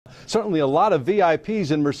certainly a lot of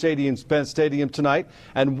VIPs in Mercedes-Benz Stadium tonight,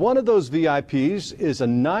 and one of those VIPs is a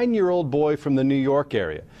 9-year-old boy from the New York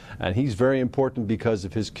area, and he's very important because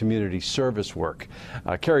of his community service work.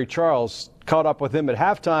 Kerry Charles caught up with him at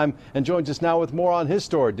halftime and joins us now with more on his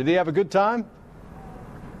story. Did he have a good time?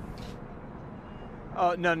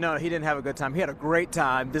 Oh, no, he didn't have a good time. He had a great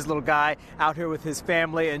time. This little guy out here with his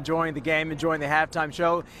family, enjoying the game, enjoying the halftime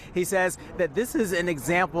show. He says that this is an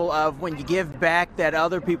example of when you give back that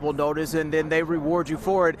other people notice and then they reward you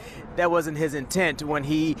for it. That wasn't his intent when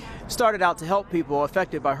he started out to help people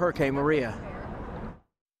affected by Hurricane Maria.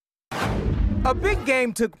 A big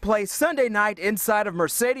game took place Sunday night inside of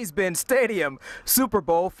Mercedes-Benz Stadium, Super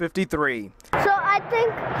Bowl 53. So I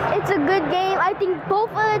think it's a good game. I think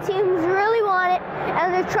both of the teams really want it,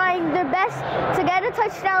 and they're trying their best to get a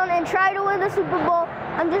touchdown and try to win the Super Bowl.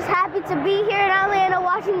 I'm just happy to be here in Atlanta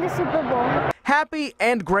watching the Super Bowl. Happy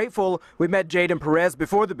and grateful. We met Jaden Perez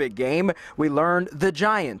before the big game. We learned the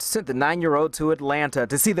Giants sent the 9-year-old to Atlanta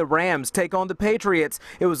to see the Rams take on the Patriots.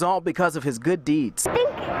 It was all because of his good deeds. I think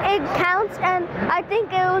it counts, and I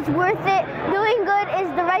think it was worth it. Doing good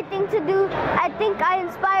is the right thing to do. I think I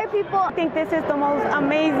inspire people. I think this is the most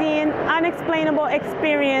amazing, unexplainable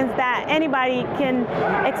experience that anybody can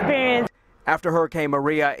experience. After Hurricane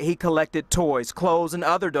Maria, he collected toys, clothes, and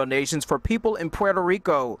other donations for people in Puerto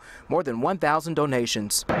Rico. More than 1,000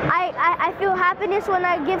 donations. I feel happiness when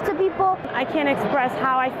I give to people. I can't express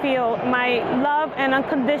how I feel. My love and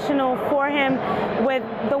unconditional for him with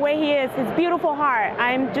the way he is, his beautiful heart.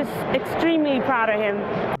 I'm just extremely proud of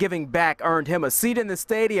him. Giving back earned him a seat in the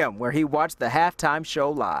stadium where he watched the halftime show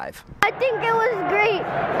live. I think it was great.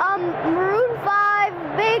 Maroon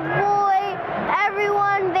 5, Big Boy,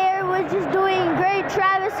 everyone there was just doing great.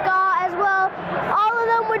 Travis Scott as well. All of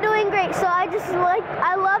them were doing great. So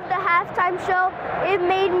I love the halftime show. It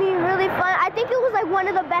made me really fun. I think it was like one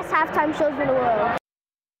of the best halftime shows in the world.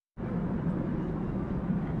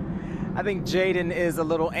 I think Jaden is a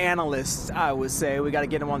little analyst, I would say. We got to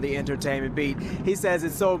get him on the entertainment beat. He says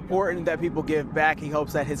it's so important that people give back. He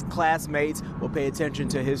hopes that his classmates will pay attention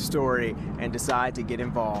to his story and decide to get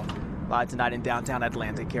involved. Live tonight in downtown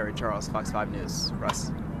Atlanta, Kerry Charles, Fox 5 News.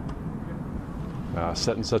 Russ.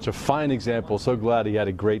 Setting such a fine example. So glad he had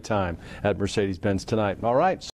a great time at Mercedes-Benz tonight. All right.